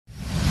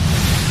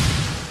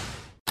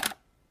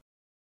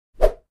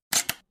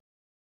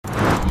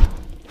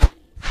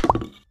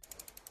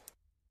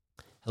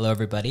Hello,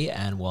 everybody,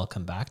 and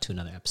welcome back to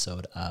another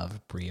episode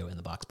of Brio in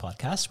the Box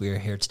podcast. We are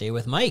here today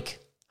with Mike.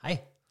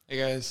 Hi. Hey,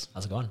 guys.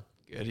 How's it going?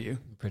 Good, you?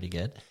 Pretty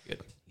good. Good.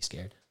 You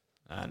scared?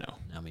 No.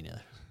 No, me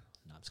neither.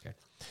 No, I'm scared.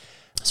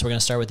 So we're going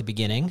to start with the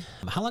beginning.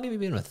 How long have you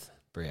been with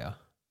Brio?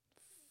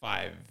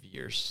 5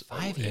 years.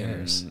 5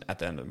 years? At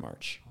the end of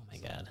March. Oh, my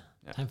God.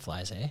 Yeah. Time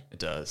flies, eh? It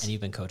does. And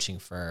you've been coaching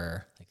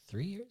for like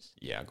 3 years?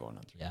 Yeah, going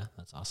on 3. Yeah,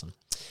 that's awesome.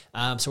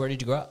 So where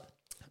did you grow up?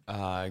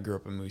 I grew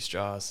up in Moose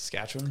Jaw,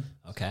 Saskatchewan,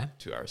 Okay.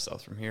 2 hours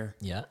south from here.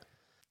 Yeah.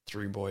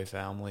 3-boy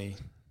family,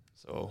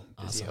 so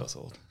busy Awesome.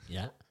 household.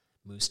 Yeah.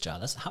 Moose Jaw.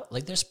 That's how,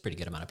 like, there's a pretty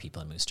good amount of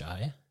people in Moose Jaw,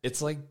 eh?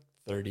 It's like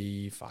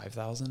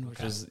 35,000, which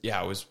Okay. is,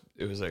 yeah, I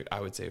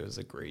would say it was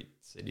a great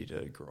city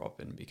to grow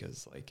up in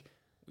because like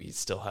we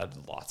still had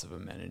lots of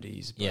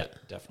amenities, but Yeah.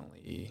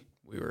 definitely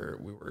we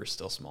were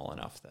still small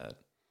enough that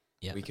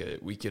Yeah. we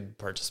could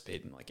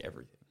participate in like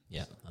everything.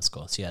 Yeah, that's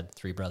cool. So you had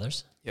 3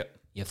 brothers? Yep.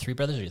 You have 3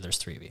 brothers or there's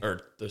 3 of you?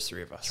 Or there's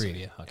 3 of us. 3 of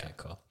you. Okay, Yeah.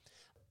 cool.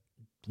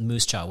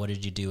 Moose Jaw, what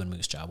did you do in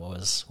Moose Jaw? What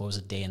was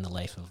a day in the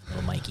life of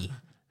little Mikey?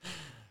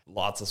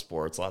 Lots of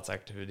sports, lots of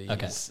activities.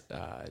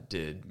 Okay.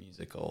 Did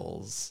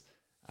musicals.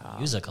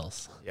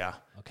 Musicals. Yeah.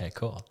 Okay,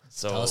 cool.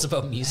 So Tell us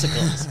about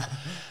musicals.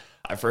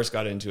 I first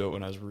got into it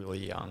when I was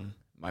really young.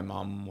 My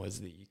mom was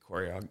the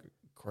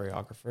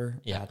choreographer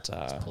Yeah, at.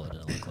 let's pull it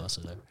in a little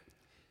closer there.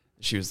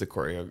 She was the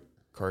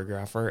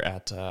choreographer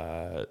at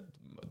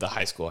the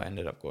high school I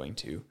ended up going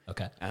to.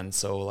 Okay. And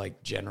so,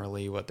 like,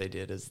 generally, what they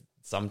did is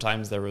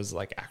sometimes there was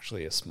like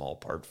actually a small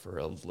part for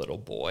a little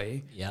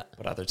boy. Yeah.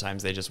 But other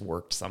times they just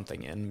worked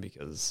something in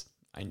because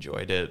I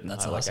enjoyed it. And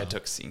That's I awesome.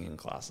 took singing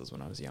classes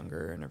when I was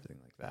younger and everything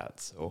like that.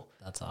 So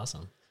That's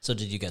awesome. So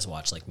did you guys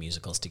watch like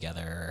musicals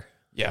together?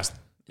 yeah.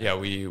 Yeah,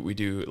 we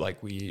do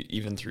like we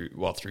even through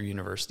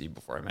university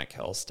before I met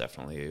Kels,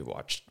 definitely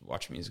watch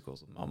musicals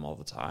with mom all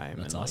the time.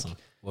 That's and awesome. Like,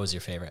 What was your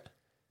favorite?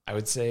 I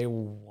would say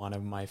one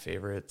of my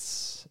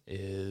favorites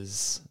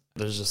is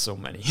there's just so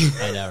many.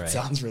 I know, right? It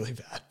sounds really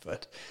bad,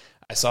 but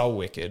I saw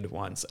Wicked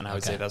once, and I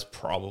would Okay. say that's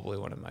probably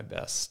one of my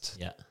best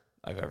Yeah.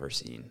 I've ever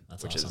seen.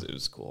 That's which awesome. it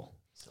was cool.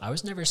 I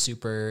was never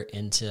super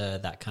into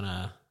that kind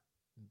of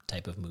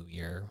type of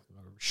movie or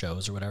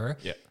shows or whatever.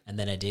 Yeah. And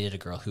then I dated a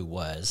girl who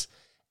was,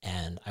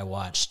 and I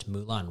watched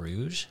Moulin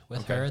Rouge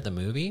with Okay. her, the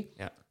movie.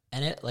 Yeah.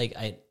 And it like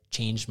I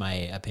changed my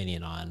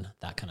opinion on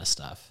that kind of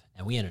stuff.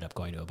 And we ended up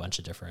going to a bunch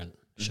of different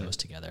shows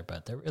together,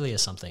 but there really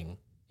is something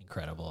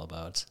incredible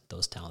about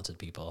those talented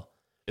people.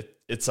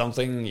 It's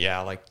something,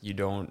 yeah, like you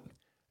don't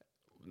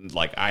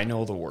like I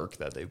know the work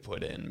that they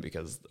put in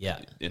because Yeah.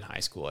 in high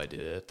school I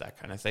did it, that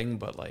kind of thing,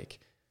 but like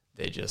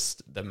the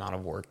amount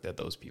of work that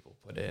those people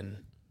put in,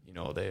 you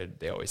know,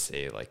 they always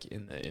say like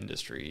in the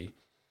industry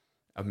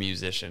a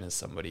musician is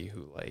somebody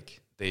who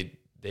like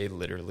they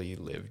literally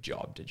live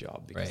job to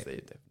job because Right. they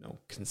have no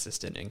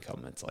consistent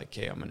income. It's like,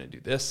 hey, I'm going to do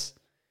this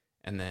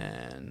and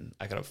then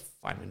I got to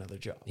find another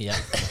job. Yeah.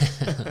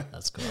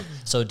 That's cool.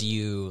 So do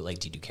you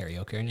do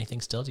karaoke or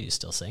anything still? Do you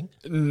still sing?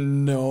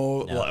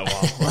 No. No. Well,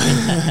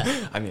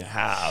 I mean, I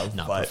have,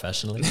 Not but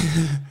professionally?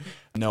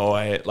 no,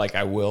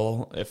 I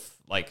will if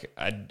like,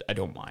 I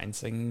don't mind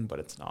singing, but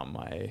it's not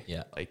my,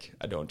 Yeah. like,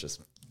 I don't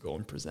just go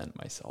and present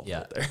myself Yeah.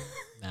 out there.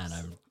 Man,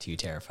 I'm too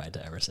terrified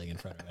to ever sing in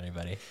front of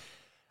anybody.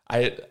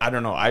 I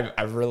don't know.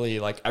 I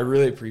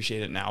really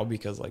appreciate it now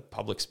because like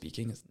public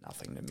speaking is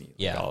nothing to me. Like,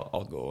 Yeah.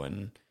 I'll go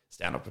and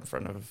stand up in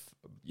front of,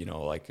 you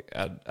know, like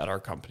at our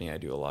company, I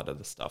do a lot of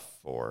the stuff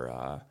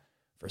for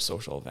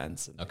social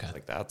events and Okay. things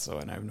like that. So,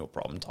 and I have no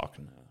problem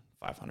talking to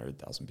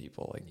 500,000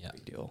 people. Like, Yeah.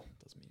 big deal.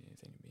 Doesn't mean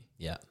anything to me.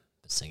 Yeah.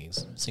 But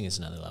singing's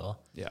another level.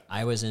 Yeah.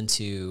 I was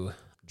into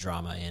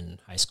drama in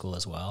high school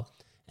as well.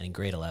 And in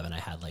grade 11, I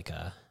had like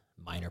a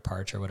minor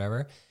part or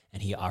whatever.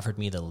 And he offered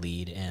me the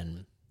lead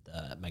in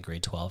my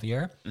grade 12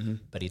 year. Mm-hmm.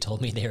 But he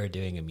told me they were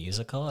doing a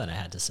musical and I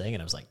had to sing.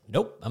 And I was like,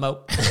 nope, I'm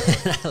out.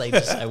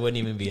 I wouldn't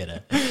even be in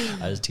it.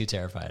 I was too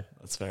terrified.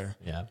 That's fair.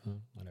 Yeah,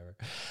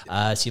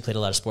 whatever. So you played a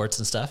lot of sports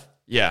and stuff?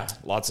 Yeah.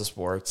 Lots of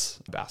sports,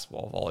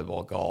 basketball,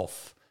 volleyball,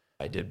 golf.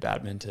 I did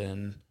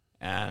badminton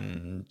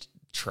and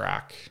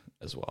track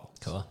as well.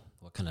 Cool.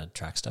 What kind of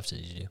track stuff did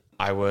you do?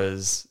 I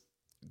was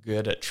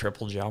good at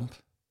triple jump.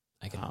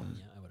 I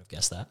would have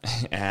guessed that.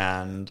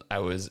 And I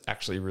was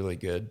actually really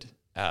good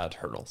at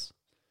hurdles.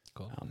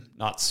 Cool.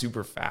 Not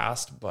super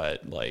fast,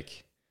 but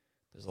like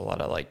there's a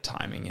lot of like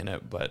timing in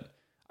it, but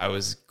I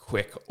was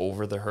quick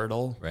over the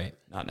hurdle, Right.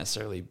 not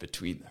necessarily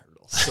between the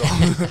hurdles.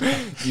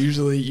 So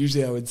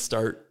usually I would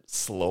start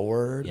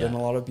slower than Yeah.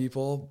 a lot of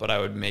people, but I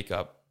would make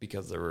up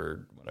because there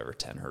were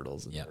 10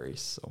 hurdles in Yeah. the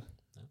race. So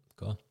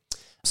Cool.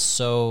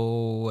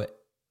 So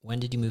when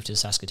did you move to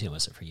Saskatoon?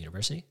 Was it for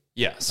university?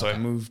 yeah, so Okay. I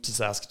moved to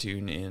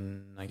Saskatoon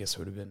in, I guess it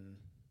would have been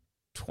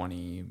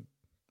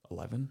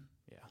 2011.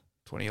 Yeah.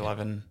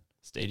 2011,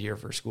 stayed here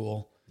for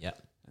school. Yeah.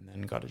 And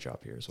then got a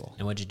job here as well.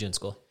 And what did you do in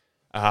school?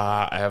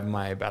 I have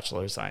my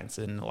Bachelor of Science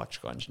in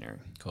Electrical Engineering.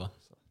 Cool.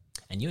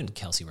 And you and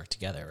Kelsey work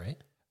together, right?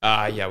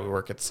 Yeah, we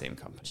work at the same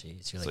company.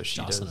 Jeez, you're So like she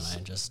Jocelyn does-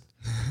 and I just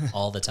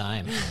all the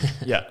time.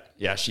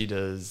 Yeah, she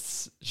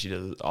does.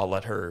 I'll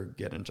let her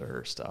get into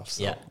her stuff.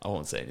 So Yeah. I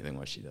won't say anything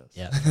what she does.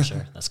 Yeah, for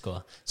sure. That's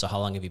cool. So how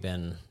long have you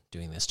been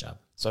doing this job?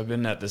 So I've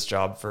been at this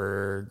job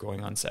for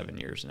going on 7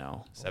 years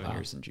now. 7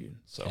 years in June.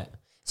 So Okay.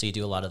 So you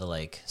do a lot of the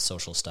like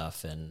social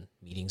stuff and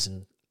meetings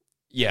and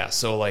yeah,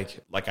 so like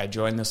I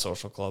joined the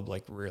social club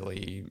like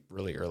really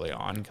early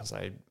on because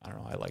I don't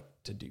know, I like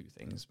to do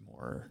things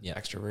more Yeah.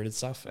 extroverted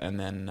stuff, and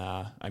then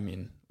I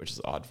mean, which is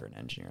odd for an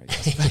engineer, I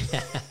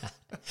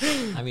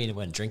guess. I mean,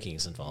 when drinking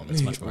is involved,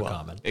 it's much more Well,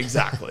 common.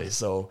 Exactly.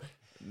 So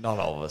not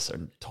all of us are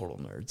total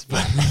nerds,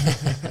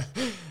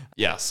 but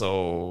yeah.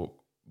 So,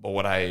 but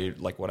what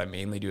I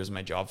mainly do as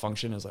my job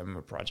function is I'm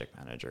a project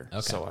manager.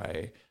 Okay. So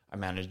I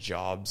manage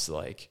jobs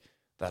like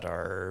that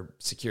are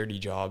security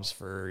jobs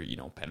for, you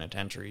know,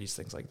 penitentiaries,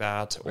 things like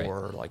that, Right.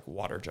 or like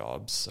water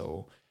jobs.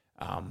 So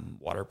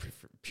water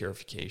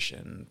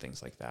purification,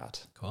 things like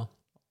that, Cool.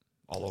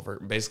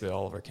 basically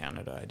all over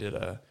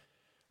Canada.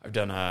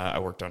 I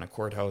worked on a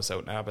courthouse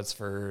out in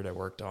Abbotsford.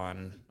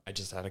 I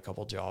just had a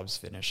couple jobs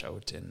finish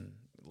out in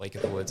Lake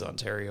of the Woods,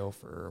 Ontario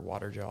for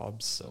water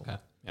jobs. So Okay.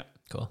 yeah,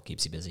 Cool.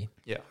 Keeps you busy.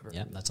 yeah,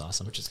 Yeah, that's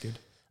awesome. which is good.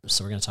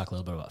 So we're going to talk a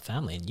little bit about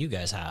family, and you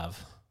guys have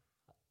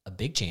a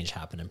big change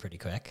happening pretty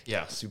quick.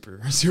 Yeah, super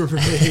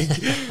big.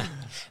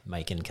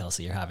 Mike and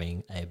Kelsey are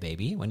having a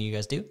baby. When do you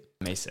guys do?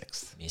 May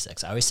 6th. May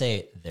 6th. I always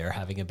say they're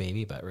having a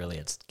baby, but really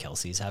it's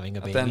Kelsey's having a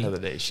At baby. the end of the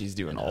day, she's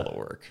doing all the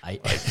work. I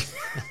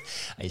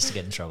used to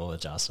get in trouble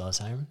with Jocelyn all the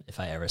time. If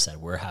I ever said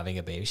we're having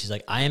a baby, she's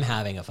like, I am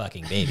having a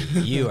fucking baby.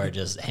 You are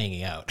just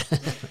hanging out.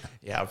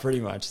 Yeah, pretty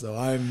much. So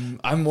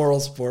I'm moral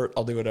support.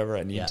 I'll do whatever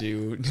I need Yeah.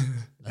 to.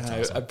 That's I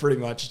awesome. pretty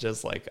much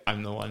just like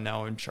I'm the one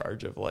now in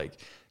charge of like,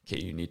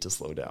 okay, you need to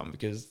slow down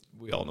because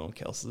we all know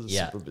Kelsey's a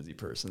Yeah. super busy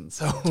person.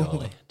 So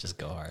Totally. Just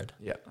go hard.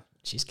 yeah.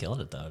 She's killing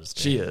it though. It's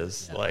She great.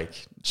 is Yeah.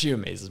 like she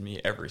amazes me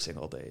every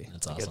single day.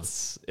 That's Like,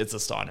 awesome. It's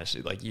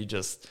astonishing. Like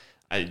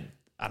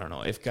I don't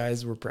know, if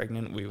guys were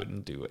pregnant, we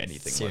wouldn't do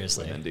anything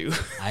Seriously. like women do.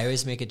 I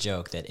always make a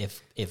joke that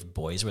if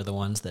boys were the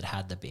ones that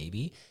had the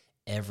baby,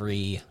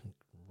 every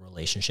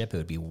relationship it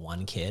would be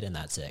one kid and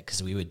that's it.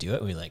 Because we would do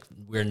it and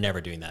we're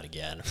never doing that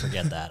again.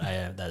 Forget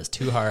that. That is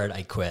too hard.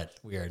 I quit.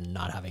 We are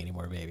not having any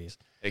more babies.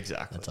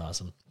 Exactly. That's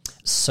awesome.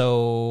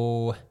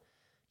 So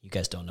you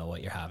guys don't know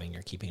what you're having.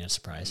 You're keeping it a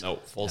surprise. No,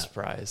 full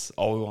surprise.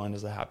 All we want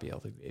is a happy,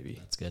 healthy baby.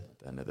 That's good. At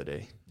the end of the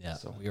day. Yeah,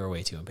 So we were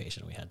way too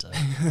impatient. We had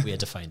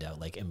to find out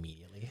like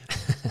immediately.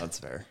 that's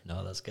fair.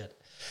 No, that's good.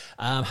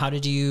 How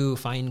did you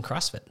find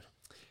CrossFit?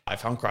 I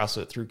found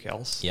CrossFit through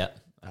Kels. Yeah,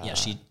 yeah.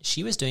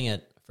 She was doing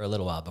it for a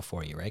little while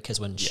before you, right? Because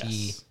when she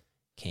Yes.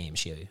 came,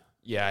 she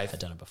Yeah, had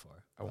done it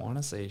before. I want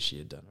to say she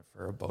had done it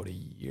for about a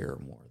year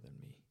more than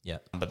me. Yeah,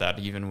 But that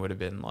even would have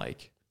been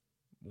like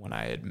when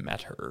I had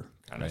met her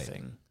kind of Right.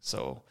 thing.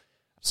 So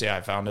yeah,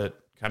 I found it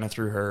kind of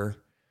through her.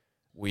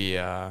 We,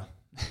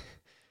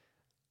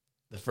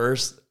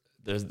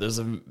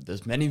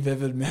 there's many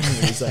vivid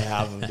memories I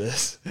have of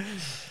this.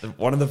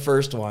 One of the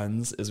first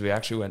ones is we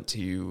actually went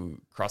to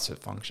CrossFit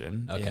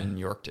Function in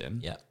Yorkton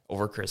Yeah.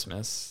 over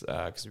Christmas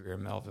because we were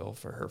in Melville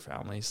for her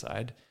family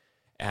side.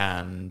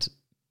 And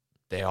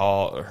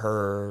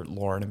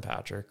Lauren and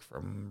Patrick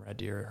from Red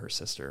Deer, her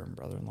sister and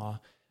brother-in-law,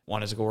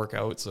 wanted to go work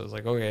out. So I was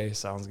like, okay,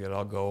 sounds good.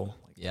 I'll go. Like,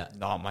 Yeah.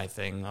 Not my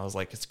thing. I was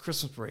like, it's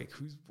Christmas break.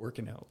 Who's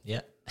working out?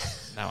 Yeah.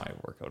 Now I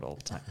work out all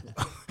the time.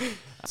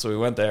 So we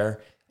went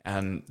there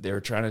and they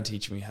were trying to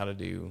teach me how to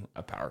do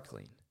a power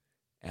clean.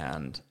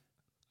 And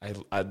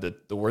the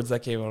words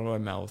that came out of my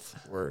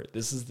mouth were,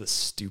 this is the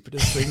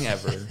stupidest thing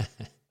ever.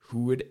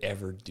 Who would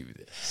ever do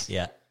this?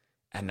 Yeah.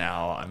 And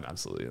now I'm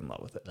absolutely in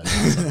love with it. That's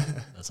awesome.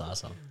 That's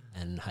awesome.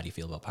 And how do you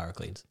feel about power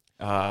cleans?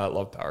 I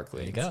love power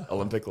cleans. go.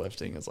 Olympic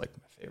lifting is like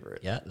my favorite.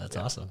 Yeah, that's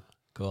awesome.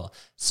 Cool.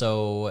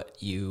 So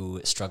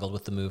you struggled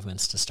with the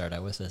movements to start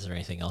out with. Is there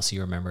anything else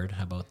you remembered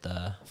about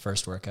the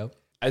first workout?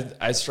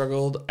 I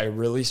struggled. I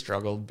really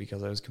struggled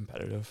because I was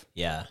competitive.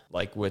 Yeah.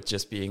 Like with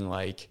just being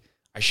like,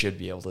 I should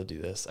be able to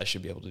do this. I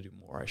should be able to do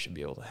more. I should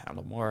be able to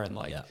handle more. And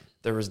like, Yeah.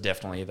 there was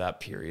definitely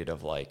that period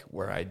of like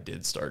where I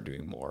did start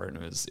doing more and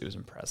it was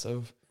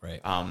impressive.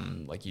 Right.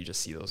 Like you just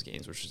see those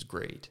gains, which is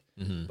great.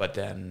 Mm-hmm. But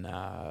then,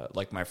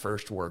 like my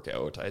first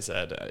workout, I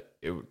said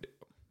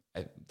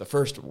I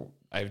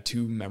have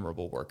two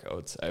memorable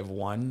workouts. I have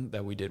one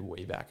that we did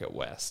way back at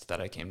West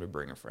that I came to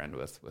bring a friend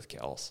with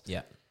Kels.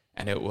 Yeah.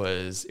 And it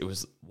was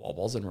wall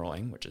balls and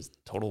rowing, which is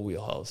total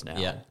wheelhouse now.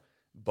 Yeah.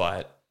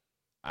 But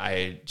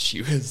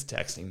she was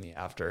texting me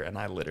after, and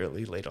I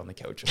literally laid on the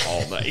couch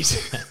all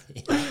night.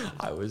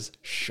 I was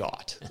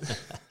shot.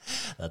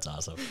 That's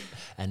awesome.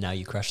 And now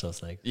you crush those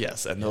things.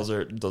 Yes, and those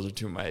are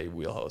two of my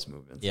wheelhouse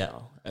movements. Yeah.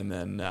 Now. And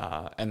then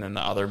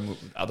the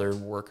other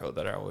workout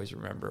that I always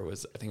remember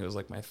was, I think it was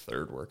like my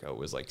third workout,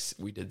 was like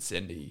we did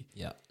Cindy.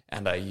 Yeah.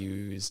 And I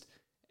used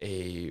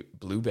a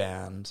blue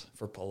band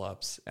for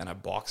pull-ups and a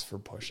box for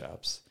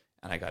push-ups,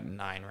 and I got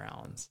 9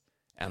 rounds.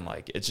 And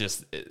like,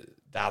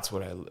 that's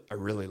what I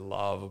really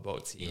love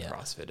about seeing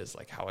CrossFit is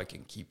like how I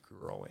can keep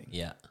growing.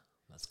 Yeah.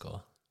 That's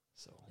cool.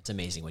 So It's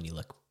amazing when you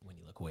look when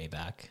you look way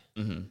back.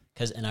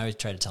 Mm-hmm. And I always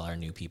try to tell our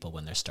new people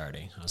when they're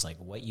starting, I was like,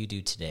 what you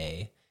do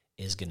today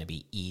is going to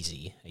be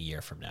easy a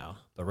year from now.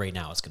 But right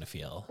now it's going to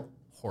feel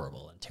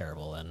horrible and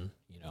terrible. And,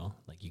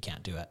 like you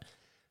can't do it.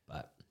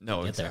 But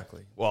no,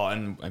 exactly. Well,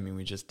 and I mean,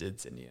 we just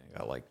did Cindy. I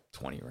got like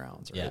 20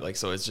 rounds, right? Yeah. Like,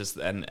 so it's just,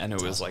 and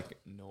it was awesome. like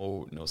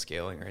no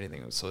scaling or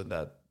anything. So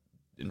that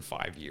in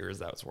 5 years,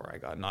 that's where I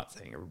got, not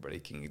saying everybody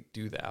can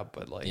do that,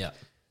 but like,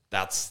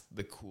 that's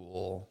the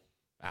cool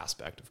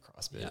aspect of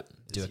CrossFit. Yeah.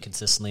 Do it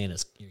consistently and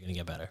you're going to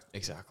get better.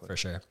 Exactly. For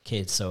sure.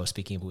 Okay. So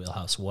speaking of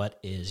wheelhouse, what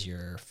is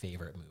your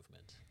favorite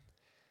movement?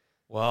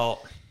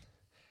 Well,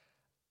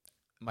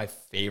 my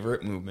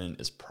favorite movement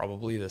is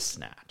probably the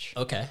snatch.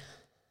 Okay.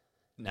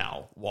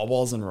 Now, wall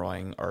balls and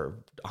rowing are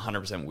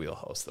 100%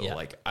 wheelhouse, though. Yeah.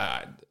 Like,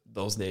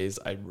 those days,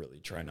 I really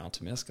try not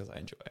to miss because I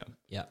enjoy them.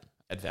 Yeah.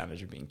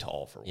 Advantage of being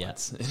tall for Yeah.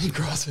 once in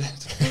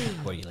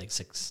CrossFit. What are you, like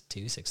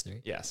 6'2",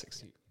 6'3"? Yeah,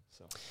 6'2".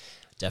 So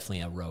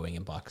Definitely a rowing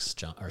and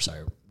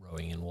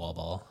rowing and wall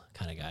ball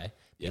kind of guy.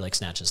 He like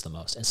snatches the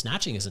most. And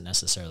snatching isn't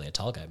necessarily a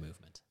tall guy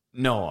movement.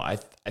 no, I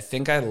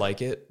think I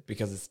like it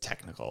because it's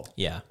technical.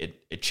 Yeah.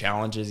 It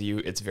challenges you.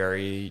 It's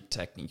very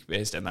technique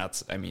based, and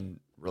that's, I mean,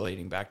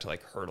 relating back to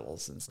like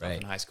hurdles and stuff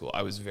in high school.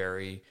 I was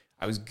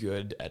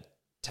good at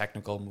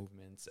technical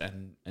movements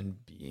and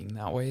being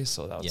that way.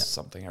 So that's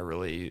something I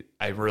really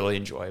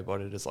enjoy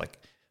about it, is like,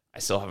 I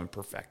still haven't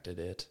perfected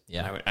it.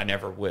 Yeah. I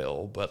never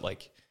will, but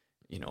like,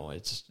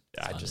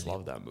 I just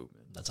love that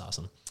movement. That's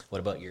awesome. What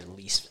about your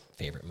least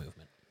favorite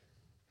movement?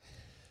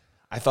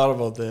 I thought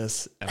about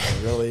this and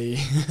I really,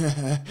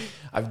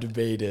 I've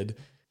debated.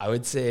 I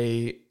would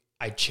say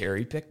I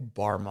cherry pick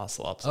bar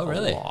muscle ups a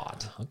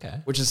lot. Okay.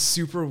 Which is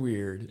super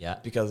weird. Yeah.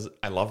 Because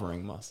I love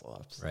ring muscle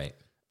ups. Right.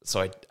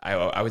 So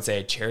I would say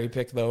I cherry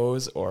pick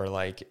those, or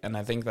like, and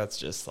I think that's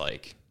just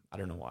like, I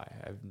don't know why.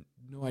 I have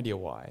no idea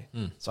why.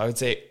 So I would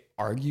say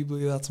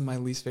arguably that's my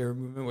least favorite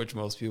movement, which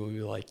most people would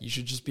be like, you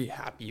should just be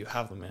happy you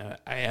have them. And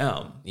I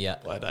am. Yeah.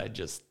 But I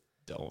just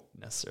don't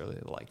necessarily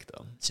like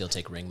them. So you'll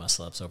take ring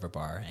muscle ups over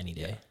bar any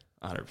day?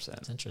 100%.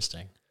 That's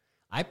interesting.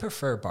 I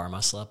prefer bar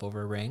muscle up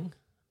over ring,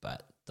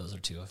 but those are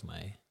two of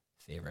my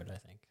favorite, I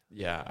think.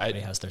 Yeah.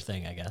 Everybody has their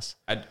thing, I guess.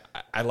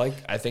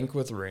 I think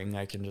with ring,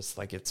 I can just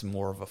like, it's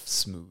more of a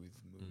smooth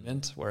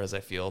movement, whereas I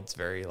feel it's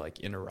very like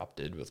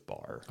interrupted with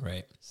bar.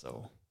 Right.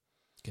 So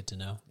good to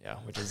know. yeah,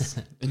 which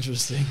is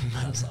interesting.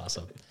 That's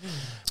awesome.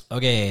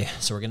 Okay.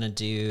 So we're going to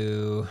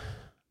do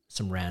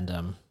some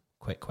random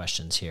quick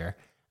questions here.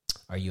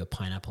 Are you a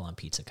pineapple on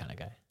pizza kind of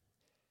guy?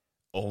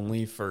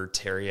 Only for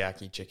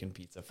teriyaki chicken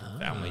pizza from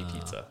Family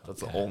Pizza.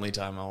 That's the only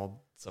time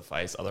I'll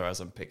suffice.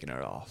 Otherwise, I'm picking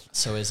it off.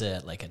 So is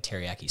it like a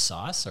teriyaki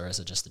sauce, or is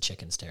it just the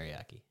chicken's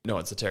teriyaki? No,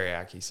 it's a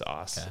teriyaki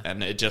sauce. Okay.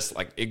 And it just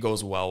like, it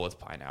goes well with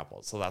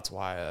pineapple. So that's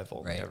why I've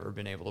only Right. ever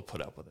been able to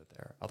put up with it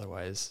there.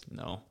 Otherwise,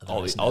 no.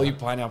 Otherwise, I'll no. eat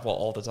pineapple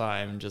all the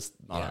time, just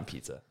not Yeah. on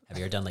pizza. Have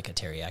you ever done like a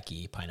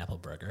teriyaki pineapple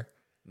burger?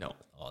 No.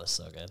 Oh, that's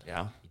so good.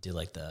 Yeah. You do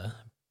like the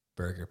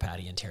burger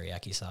patty and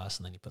teriyaki sauce,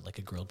 and then you put like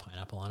a grilled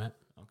pineapple on it.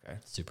 Okay.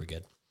 Super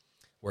good.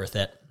 Worth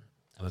it.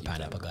 I'm a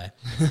pineapple guy.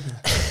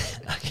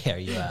 Okay, are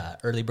you a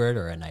early bird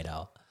or a night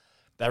owl?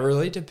 That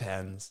really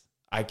depends.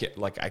 I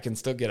can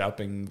still get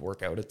up and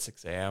work out at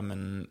 6 a.m.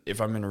 and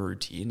if I'm in a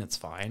routine, it's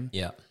fine.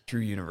 Yeah.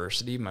 Through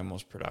university, my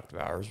most productive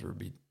hours were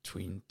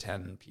between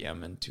 10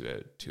 p.m. and 2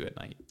 at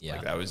night. Yeah.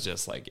 Like that was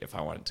just like, if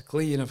I wanted to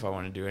clean, if I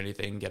wanted to do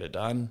anything, get it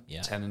done.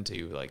 Yeah. 10 and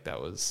 2, like I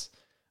was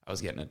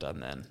getting it done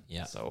then.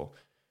 Yeah. So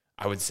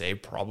I would say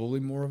probably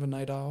more of a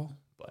night owl,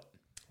 but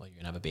Well, you're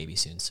going to have a baby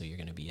soon, so you're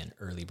going to be an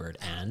early bird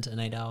and a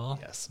night owl.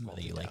 yes, Whether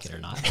you like it or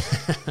not.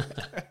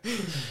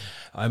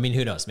 I mean,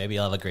 who knows? Maybe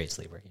you'll have a great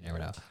sleeper. You never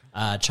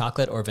know.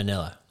 Chocolate or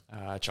vanilla?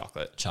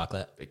 chocolate,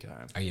 Chocolate. big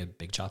time. Are you a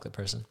big chocolate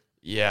person?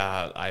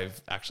 Yeah, I've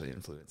actually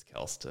influenced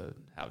Kels to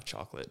have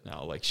chocolate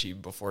now. Like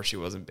before she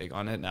wasn't big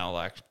on it. Now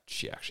like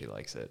she actually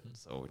likes it,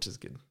 so which is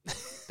good.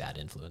 Bad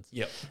influence.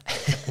 Yep.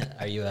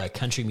 Are you a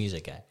country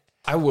music guy?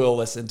 I will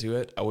listen to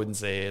it. I wouldn't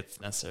say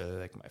it's necessarily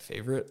like my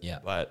favorite. Yeah.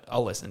 But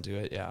I'll listen to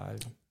it. Yeah.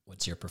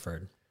 What's your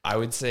preferred? I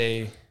would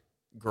say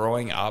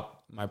growing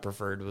up, my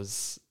preferred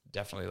was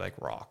definitely like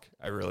rock.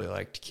 I really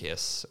liked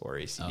Kiss or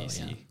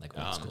AC/DC. Oh, yeah, like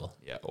old school.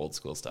 Yeah, old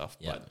school stuff.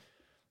 Yeah. But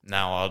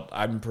now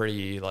I'm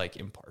pretty like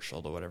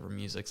impartial to whatever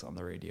music's on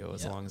the radio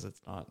as Yeah. long as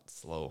it's not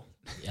slow.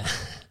 Yeah,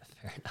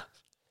 fair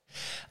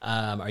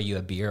enough. Are you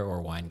a beer or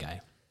wine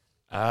guy?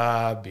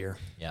 Beer.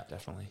 Yeah.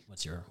 Definitely.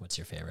 What's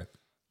your favorite?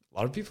 A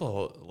lot of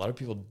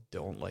people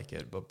don't like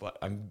it, but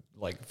I'm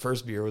like,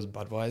 first beer was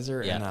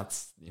Budweiser, Yeah. and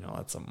that's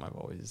something I've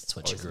always. It's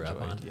what you always grew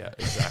up enjoyed. on. Yeah,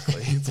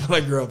 exactly. It's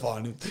what I grew up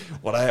on.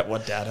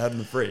 What Dad had in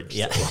the fridge.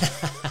 Yeah.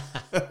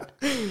 So.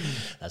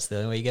 That's the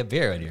only way you get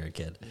beer when you're a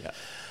kid.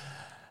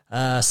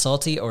 Yeah.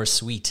 Salty or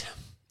sweet?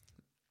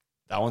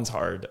 That one's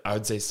hard. I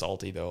would say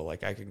salty though.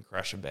 Like I can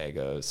crush a bag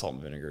of salt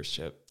and vinegar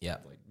chip. Yeah.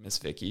 Like Miss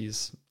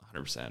Vicky's,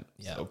 100%.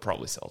 Yeah. So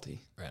probably salty.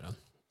 Right on.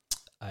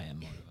 I am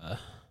more of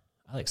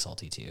I like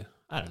salty too.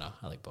 I don't know.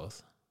 I like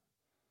both.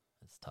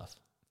 It's tough.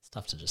 It's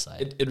tough to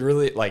decide. It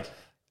really like,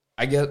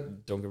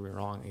 don't get me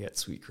wrong, I get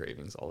sweet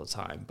cravings all the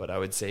time, but I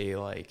would say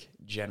like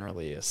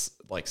generally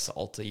like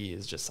salty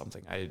is just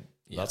something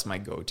that's my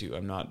go-to.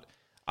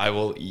 I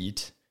will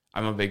eat.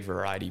 I'm a big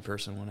variety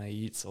person when I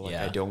eat. So like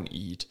I don't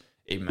eat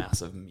a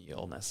massive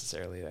meal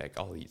necessarily. Like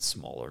I'll eat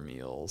smaller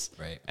meals.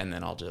 Right. And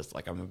then I'll just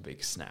like, I'm a big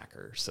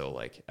snacker. So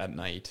like at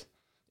night,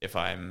 if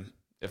I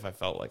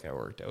felt like I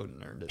worked out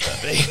and earned it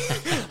that day,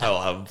 I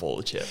will have a bowl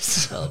of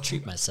chips. I'll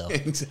treat myself.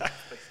 Exactly.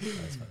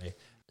 That's funny.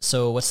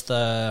 So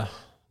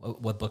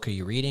what book are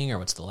you reading, or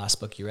what's the last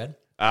book you read?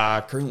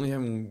 Currently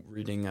I'm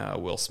reading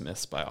Will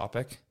Smith's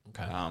biopic,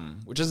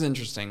 which is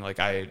interesting. Like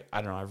I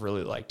don't know, I've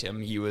really liked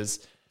him.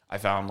 I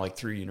found like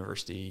through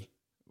university,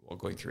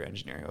 going through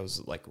engineering, I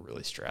was like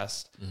really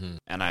stressed,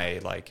 and I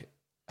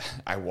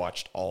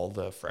watched all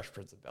the Fresh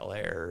Prince of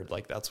Bel-Air.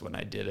 Like that's when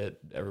I did it.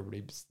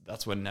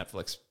 That's when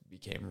Netflix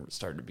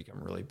started to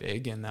become really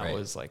big, and that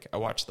was like I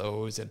watched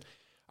those, and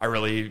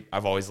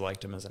I've always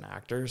liked him as an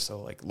actor.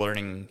 So like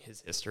learning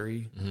his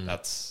history,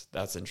 that's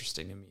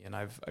interesting to me. And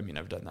I've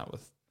done that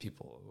with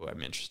people who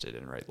I'm interested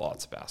in, right?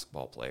 Lots of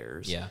basketball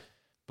players. Yeah.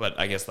 But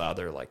I guess the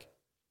other like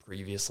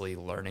previously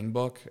learning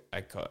book,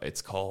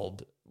 it's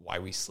called Why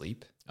We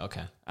Sleep.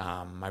 Okay.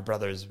 My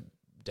brother's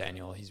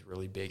Daniel, he's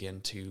really big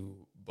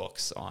into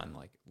books on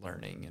like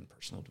learning and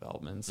personal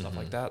development and stuff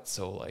like that.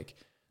 So like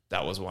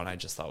that was one I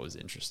just thought was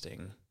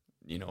interesting.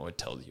 You know, it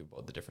tells you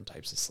about the different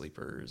types of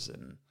sleepers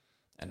and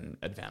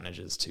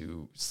advantages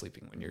to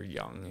sleeping when you're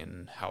young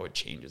and how it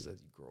changes as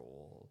you grow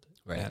old,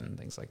 and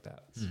things like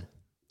that. So.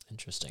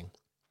 Interesting.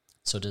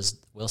 So does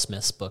Will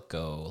Smith's book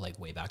go like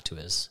way back to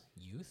his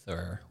youth,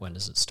 or when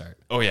does it start?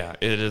 Oh yeah,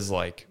 it is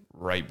like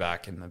right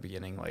back in the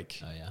beginning.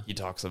 Like he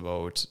talks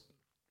about,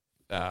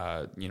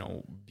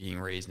 being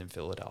raised in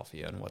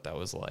Philadelphia and what that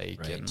was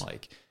like, and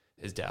like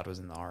his dad was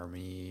in the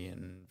army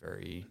and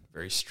very,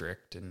 very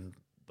strict and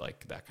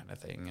like that kind of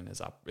thing, and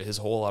his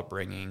whole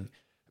upbringing.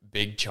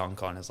 Big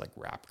chunk on his like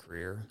rap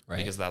career,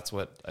 because that's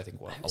what I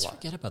think. I always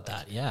forget about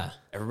that. Yeah,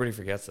 everybody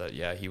forgets that.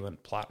 Yeah, he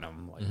went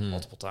platinum like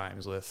multiple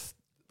times with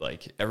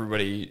like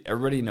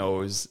everybody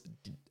knows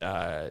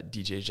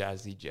DJ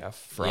Jazzy Jeff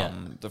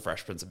from the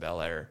Fresh Prince of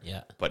Bel-Air.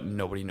 Yeah, but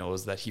nobody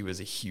knows that he was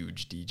a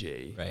huge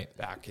DJ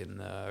back in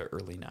the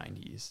early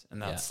 '90s,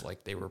 and that's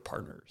like they were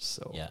partners.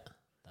 So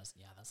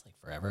that's like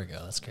forever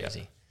ago. That's crazy.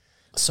 Yeah.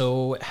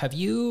 So have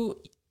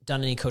you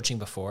done any coaching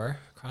before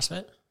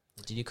CrossFit?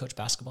 Did you coach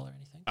basketball or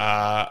anything?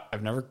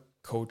 I've never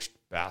coached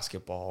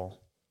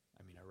basketball.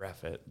 I mean, I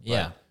ref it.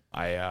 But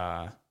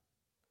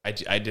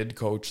I did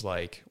coach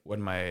like when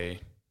my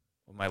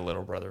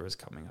little brother was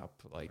coming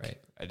up.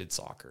 Like I did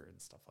soccer and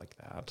stuff like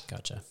that.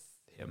 Gotcha.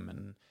 With him,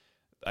 and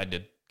I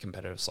did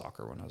competitive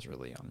soccer when I was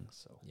really young.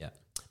 So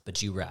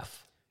but you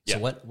ref. So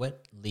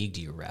what league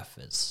do you ref?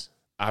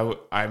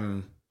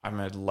 I'm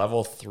a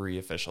level 3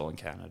 official in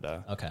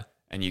Canada. Okay,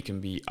 and you can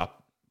be up.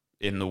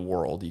 In the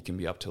world, you can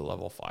be up to a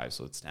level 5,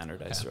 so it's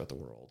standardized throughout the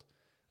world.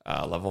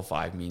 Level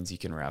 5 means you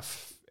can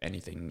ref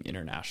anything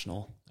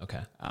international.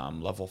 Okay.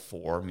 Level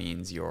 4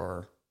 means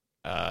you're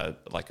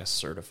like a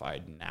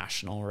certified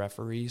national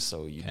referee,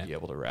 so you'd be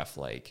able to ref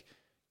like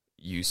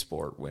U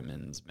Sport,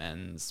 women's,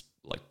 men's,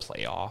 like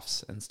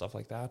playoffs and stuff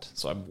like that.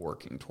 So I'm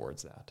working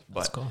towards that.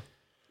 That's cool.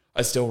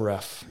 I still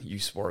ref U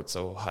Sport,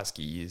 so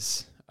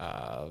Huskies,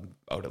 out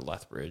at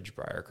Lethbridge,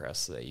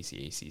 Briarcrest, the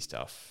ACAC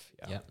stuff.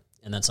 Yeah.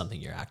 And that's something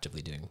you're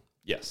actively doing.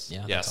 Yes.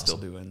 Yeah. Still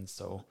doing.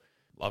 So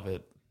love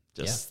it.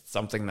 Just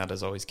something that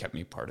has always kept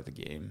me part of the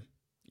game,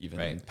 even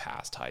in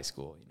past high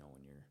school,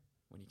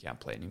 when you can't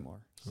play anymore.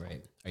 So.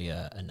 Right. Are you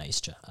a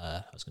nice,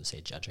 I was going to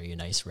say judge. Are you a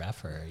nice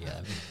ref, or are you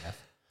a mean ref?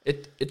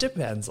 It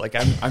depends. Like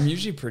I'm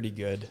usually pretty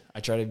good. I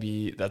try to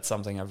be, that's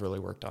something I've really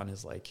worked on,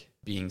 is like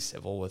being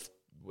civil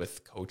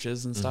with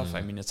coaches and stuff.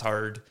 I mean, it's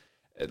hard.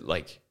 I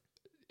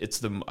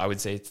would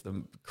say it's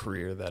the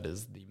career that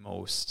is the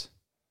most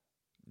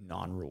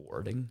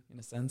non-rewarding in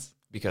a sense,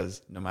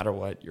 because no matter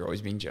what, you're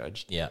always being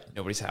judged. Yeah.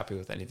 Nobody's happy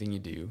with anything you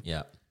do.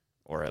 Yeah.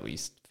 Or at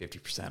least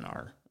 50%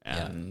 are.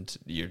 And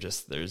you're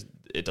just,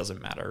 it doesn't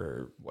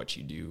matter what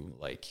you do.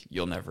 Like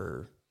you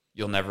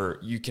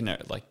can,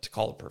 like, to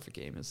call a perfect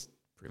game is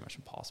pretty much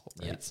impossible.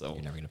 Right. Yeah. So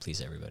you're never going to please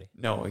everybody.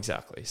 No,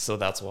 exactly. So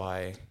that's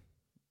why,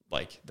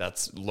 like,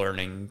 that's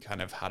learning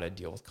kind of how to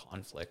deal with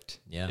conflict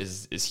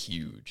is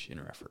huge in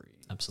refereeing.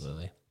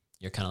 Absolutely.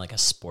 You're kind of like a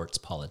sports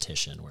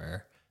politician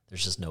where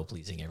there's just no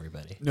pleasing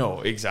everybody.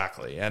 No,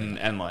 exactly.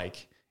 And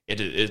like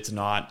it's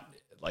not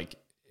like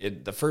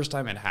it. The first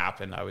time it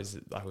happened, I was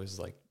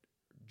like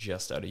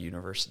just out of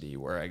university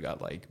where I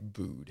got like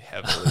booed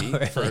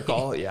heavily for a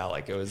call. Yeah,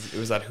 like it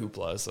was at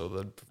Hoopla, so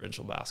the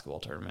provincial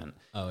basketball tournament.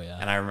 Oh yeah.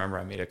 And I remember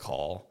I made a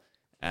call,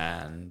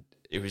 and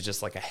it was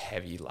just like a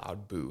heavy,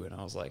 loud boo, and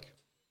I was like,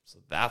 so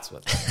that's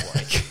what that's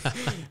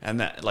like. And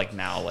that, like,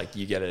 now, like,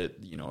 you get it,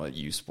 at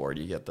U Sport,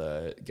 you get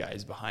the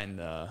guys behind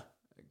the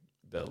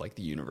like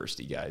the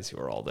university guys who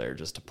are all there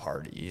just to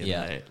party, and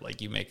they, like,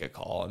 you make a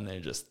call and they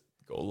just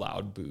go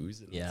loud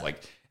boos, and it's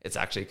like, it's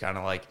actually kind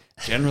of like,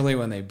 generally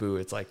when they boo,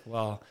 it's like,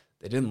 well,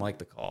 they didn't like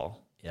the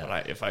call.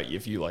 But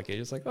if you like it,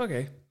 it's like,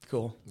 okay,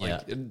 cool.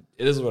 Like it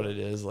is what it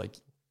is. Like,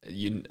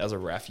 you as a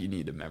ref, you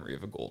need a memory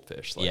of a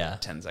goldfish, like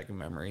 10-second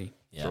memory,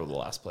 throw the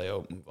last play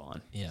out, move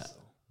on. Yeah. So.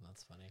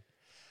 That's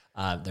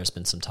funny. There's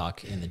been some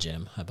talk in the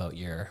gym about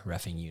your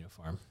reffing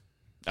uniform.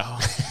 Oh,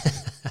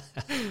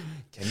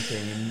 Ken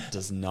Kane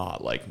does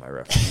not like my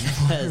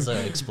reffing uniform. So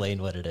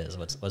explain what it is.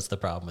 What's the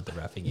problem with the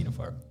reffing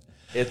uniform?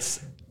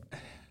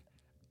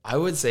 I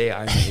would say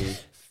I'm a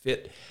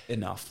fit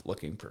enough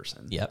looking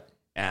person. Yep.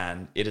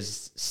 And it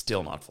is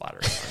still not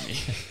flattering for me.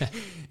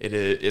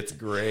 It's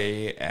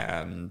gray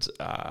and it's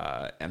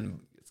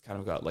kind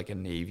of got like a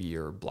navy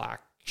or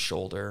black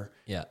shoulder.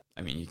 Yeah.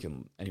 I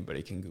mean,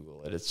 anybody can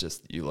Google it. It's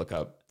just, you look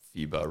up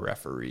FIBA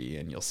referee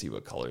and you'll see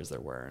what colors they're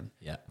wearing.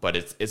 Yeah. But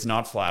it's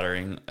not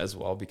flattering as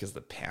well because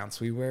the pants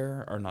we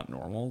wear are not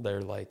normal.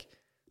 They're like,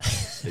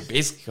 they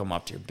basically come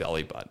up to your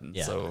belly button.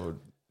 Yeah. So,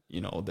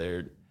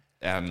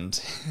 and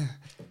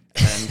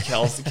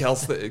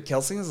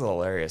Kelsey is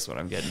hilarious when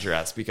I'm getting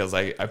dressed because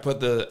I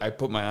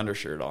put my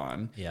undershirt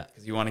on. Yeah.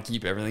 Because you want to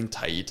keep everything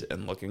tight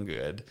and looking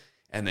good.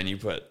 And then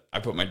I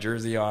put my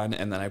jersey on,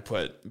 and then I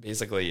put,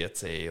 basically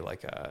it's a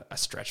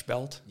stretch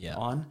belt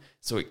on.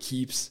 So it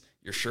keeps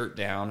your shirt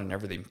down and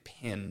everything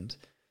pinned,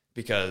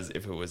 because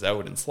if it was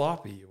out and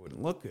sloppy, it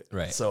wouldn't look good.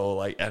 Right.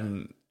 So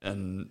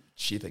and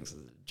she thinks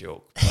it's a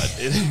joke, but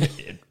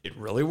it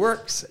really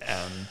works.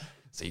 And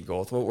so you go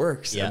with what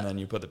works, and then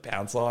you put the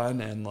pants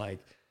on, and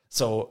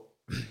so,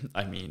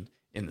 I mean,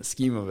 in the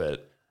scheme of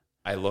it,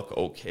 I look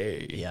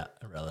okay. Yeah,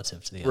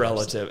 relative to the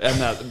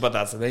others. But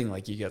that's the thing.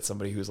 Like, you get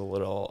somebody who's a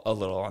little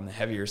on the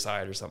heavier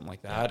side or something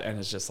like that, and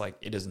it's just like,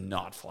 it is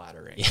not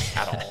flattering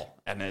at all.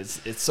 And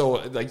it's so,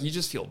 like, you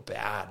just feel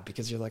bad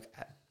because you're like,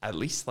 at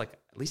least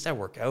I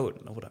work out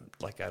and know what I'm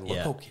like. I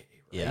look okay,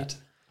 right? Yeah.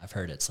 I've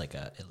heard it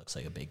looks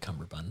like a big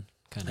cummerbund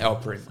kind of. Oh,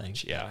 pretty thing.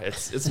 much. Yeah,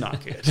 it's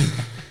not good.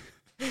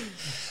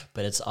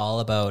 But it's all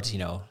about,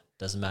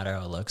 doesn't matter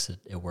how it looks,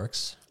 it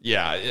works.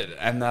 Yeah,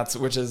 and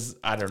which is,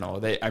 I don't know.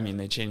 They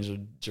change their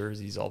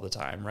jerseys all the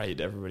time, right?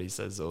 Everybody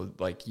says, so,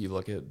 like, you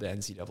look at the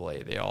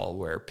NCAA, they all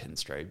wear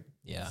pinstripe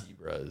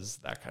zebras,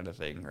 that kind of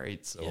thing,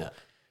 right? So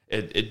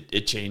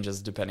it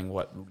changes depending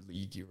what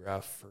league you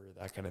ref or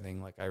that kind of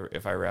thing. Like,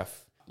 if I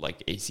ref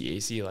like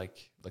ACAC,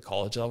 like the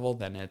college level,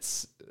 then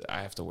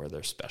I have to wear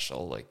their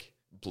special like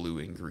blue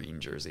and green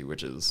jersey,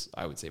 which is,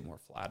 I would say, more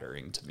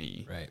flattering to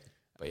me. Right.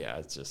 But yeah,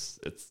 it's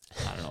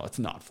I don't know, it's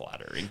not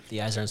flattering.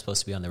 The eyes aren't supposed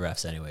to be on the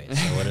refs anyway,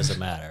 so what does it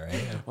matter,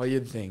 right? Well,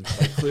 you'd think.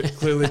 Like,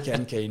 clearly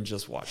Ken Kane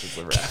just watches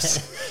the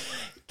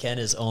refs. Ken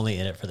is only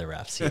in it for the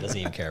refs. He doesn't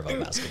even care about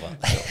basketball.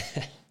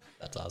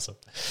 That's awesome.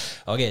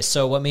 Okay,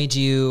 so what made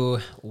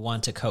you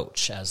want to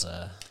coach as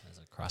a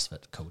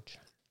CrossFit coach?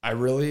 I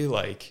really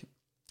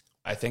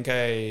I think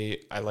I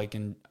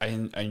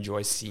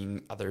enjoy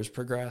seeing others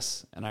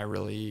progress, and I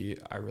really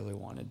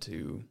wanted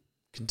to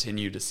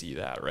continue to see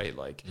that, right?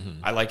 Like,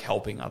 I like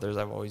helping others.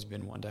 I've always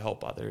been one to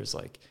help others.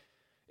 Like,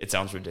 it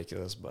sounds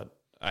ridiculous, but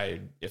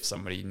if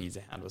somebody needs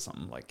a hand with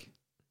something, like,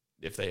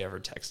 if they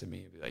ever texted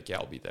me, I'd be like, yeah,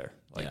 I'll be there.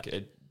 Like,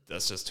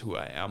 that's just who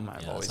I am.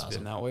 I've always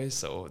been that way.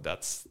 So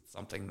that's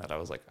something that I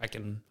was like, I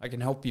can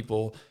help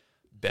people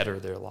better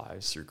their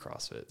lives through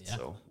CrossFit. Yeah.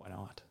 So why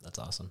not? That's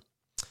awesome.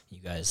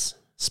 You guys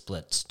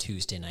split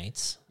Tuesday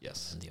nights.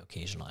 Yes. And the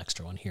occasional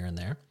extra one here and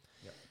there.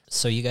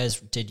 So you guys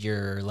did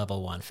your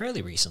level 1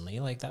 fairly recently.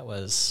 Like, it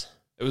was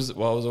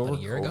over a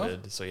year COVID. ago.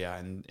 So yeah,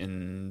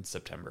 in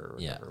September or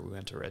whatever, we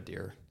went to Red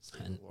Deer,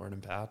 and Lauren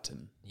and Pat,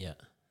 and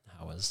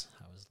how was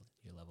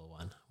your level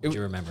 1? What do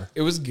you remember?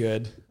 It was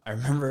good. I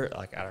remember,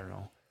 like, I don't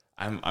know.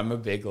 I'm a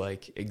big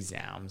like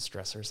exam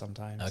stressor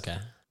sometimes. Okay.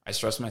 I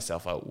stress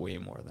myself out way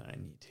more than I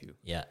need to.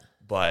 Yeah.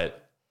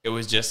 But I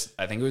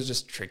think it was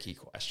just tricky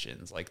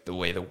questions, like the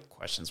way the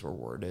questions were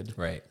worded.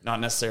 Right.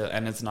 Not necessarily,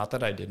 and it's not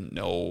that I didn't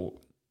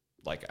know.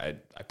 Like, I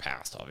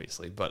passed,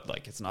 obviously, but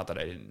like, it's not that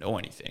I didn't know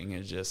anything.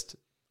 It's just,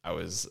 I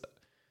was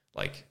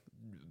like,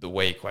 the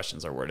way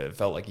questions are worded, it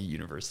felt like a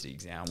university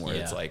exam where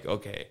it's like,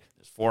 okay,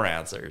 there's 4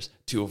 answers,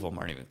 2 of them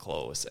aren't even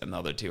close, and the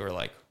other 2 are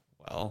like,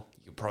 well,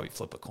 you could probably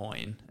flip a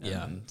coin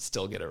and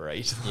still get it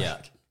right. Yeah.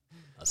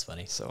 That's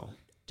funny. So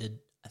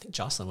I think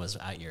Jocelyn was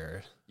at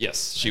your...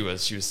 Yes, she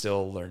was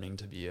still learning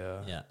to be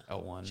a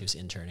L1. She was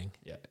interning.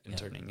 Yeah,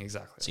 interning,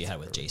 exactly. So you had it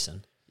with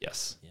Jason.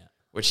 Yes. Yeah.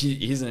 Which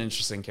he's an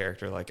interesting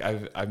character. Like,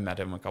 I've met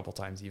him a couple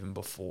times even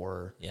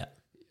before. Yeah.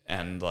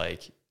 And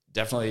like,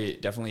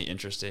 definitely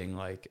interesting,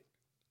 like,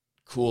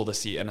 cool to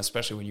see. And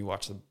especially when you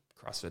watch the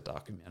CrossFit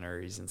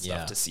documentaries and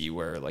stuff, to see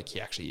where like he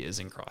actually is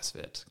in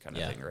CrossFit kind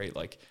of thing, right?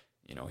 Like,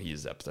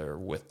 he's up there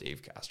with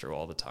Dave Castro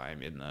all the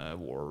time in the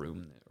war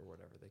room or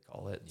whatever they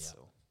call it. Yeah.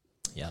 So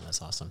yeah,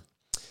 that's awesome.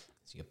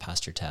 So you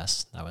passed your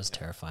test. That was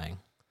terrifying.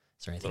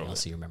 Is there anything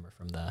else you remember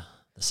from the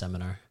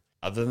seminar?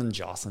 Other than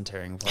Jocelyn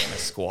tearing apart my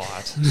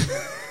squat.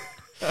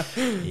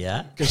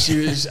 Yeah.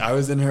 Because I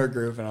was in her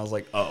group and I was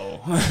like, oh.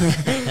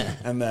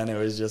 And then it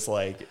was just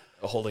like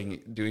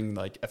doing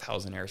like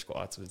 1,000 air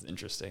squats was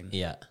interesting.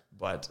 Yeah.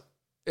 But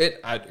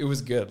it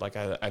was good. Like,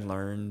 I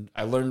learned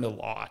a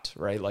lot,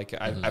 right? Like,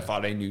 I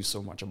thought I knew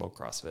so much about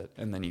CrossFit,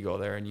 and then you go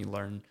there and you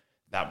learn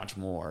that much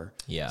more.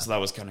 Yeah. So that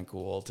was kind of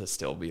cool to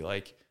still be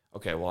like,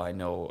 okay, well, I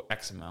know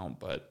X amount,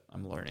 but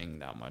I'm learning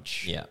that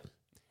much. Yeah.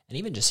 And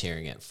even just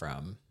hearing it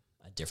from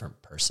a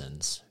different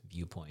person's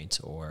viewpoint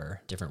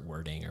or different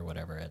wording or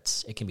whatever,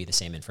 it can be the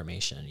same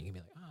information. And you can be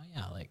like, oh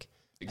yeah, like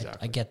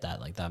Exactly. I get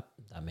that. Like that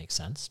makes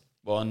sense.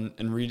 Well,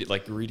 and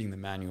reading the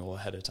manual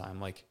ahead of time,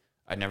 like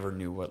I never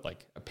knew what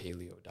like a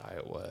paleo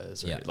diet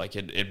was, or like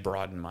it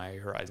broadened my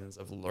horizons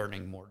of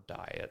learning more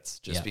diets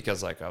just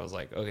because like I was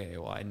like, okay,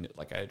 well, I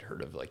had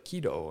heard of like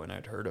keto and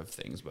I'd heard of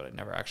things, but I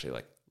never actually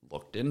like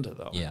looked into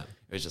them. Yeah.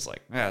 It was just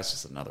like, it's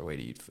just another way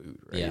to eat food,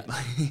 right? Yeah.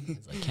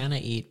 It's like, can I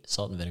eat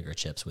salt and vinegar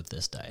chips with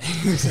this diet?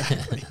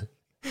 Exactly.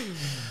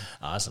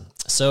 Awesome.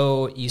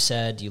 So you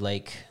said you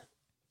like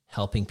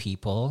helping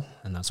people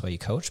and that's why you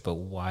coach, but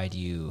why do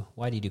you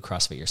do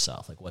CrossFit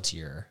yourself? Like what's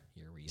your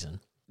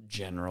reason?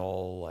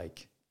 General,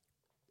 like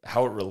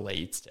how it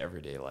relates to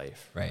everyday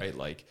life, right?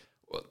 Like,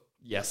 well,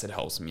 yes, it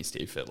helps me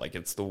stay fit. Like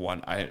it's the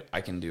one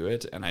I can do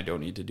it and I don't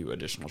need to do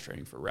additional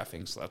training for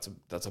reffing. So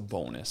that's a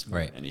bonus more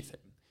than anything.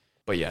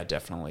 But yeah,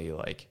 definitely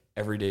like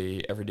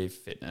everyday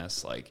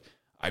fitness. Like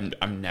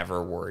I'm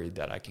never worried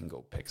that I can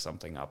go pick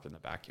something up in the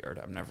backyard.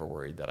 I'm never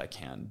worried that I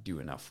can't do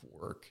enough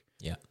work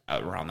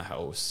around the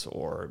house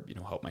or,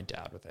 help my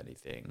dad with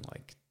anything.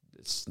 Like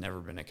it's never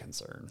been a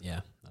concern.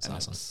 Yeah. That's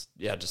awesome.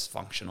 Just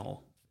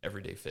functional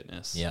everyday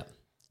fitness. Yeah.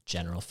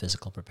 General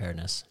physical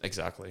preparedness.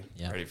 Exactly.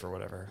 Yeah. Ready for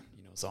whatever,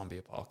 zombie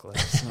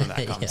apocalypse when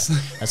that comes.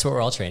 That's what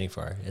we're all training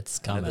for. It's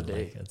coming.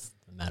 Like, it's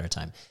a matter of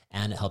time.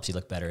 And it helps you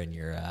look better in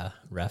your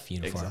ref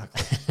uniform.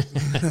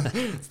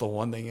 Exactly. It's the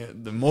one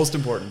thing, the most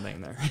important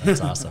thing there.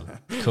 That's awesome.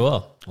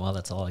 Cool. Well,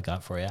 that's all I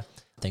got for you.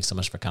 Thanks so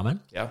much for coming.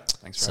 Yeah.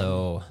 Thanks for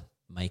having me.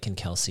 Mike and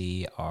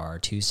Kelsey are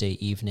Tuesday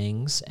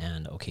evenings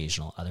and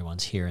occasional other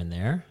ones here and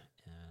there.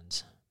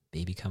 And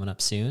baby coming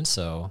up soon.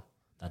 So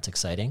that's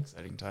exciting.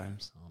 Exciting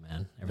times. Oh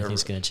man,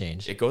 everything's going to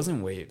change. It goes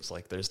in waves.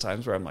 Like there's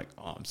times where I'm like,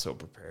 oh, I'm so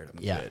prepared.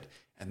 I'm good.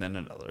 And then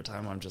another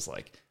time I'm just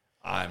like,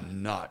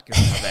 I'm not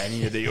going to have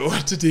any idea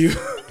what to do.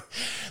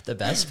 The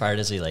best part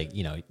is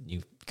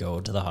you go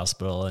to the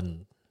hospital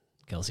and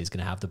Kelsey's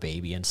going to have the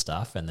baby and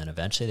stuff. And then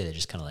eventually they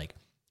just kind of like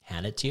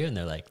hand it to you and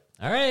they're like,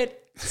 all right,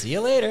 see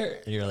you later.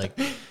 And you're like,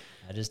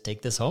 I just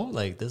take this home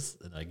like this.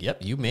 And like, yep,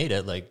 you made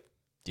it. Like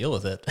deal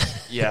with it.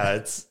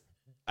 Yeah.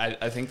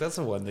 I think that's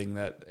the one thing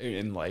that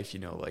in life,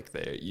 like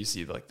you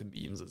see like the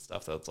memes and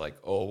stuff that's like,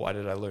 oh, why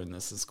did I learn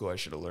this in school? I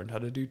should have learned how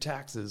to do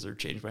taxes or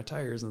change my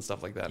tires and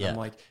stuff like that. And I'm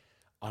like,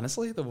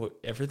 honestly,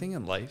 everything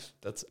in life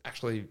that's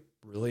actually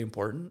really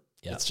important.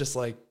 Yeah. It's just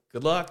like,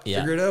 good luck,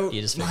 figure it out. You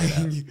just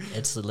figure it out.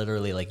 It's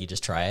literally like you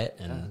just try it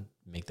and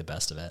make the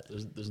best of it.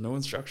 There's no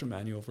instruction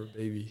manual for a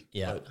baby.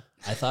 Yeah. But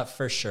I thought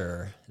for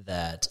sure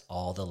that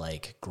all the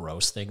like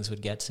gross things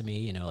would get to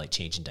me, like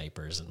changing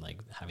diapers and like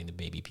having the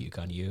baby puke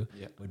on you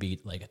would be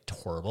like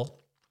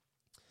horrible.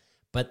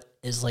 But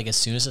it's like as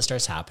soon as it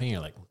starts happening,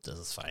 you're like, this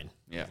is fine.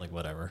 Yeah. Like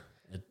whatever.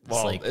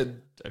 What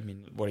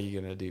are you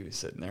going to do?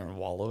 Sit in there and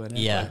wallow in it?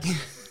 Yeah.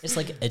 It's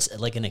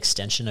like an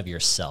extension of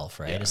yourself,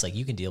 right? Yeah. It's like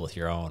you can deal with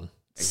your own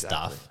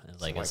stuff.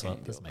 It's like, this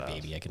is my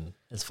baby.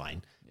 It's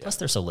fine. Yeah. Plus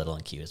they're so little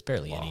and cute. It's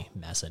barely any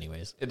mess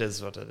anyways. It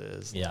is what it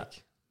is. Yeah.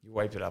 Like, you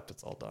wipe it up,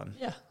 it's all done.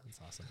 Yeah. That's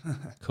awesome.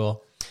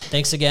 Cool.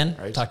 Thanks again.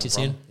 Right, Talk to you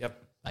soon.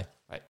 Yep. Bye.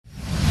 Bye.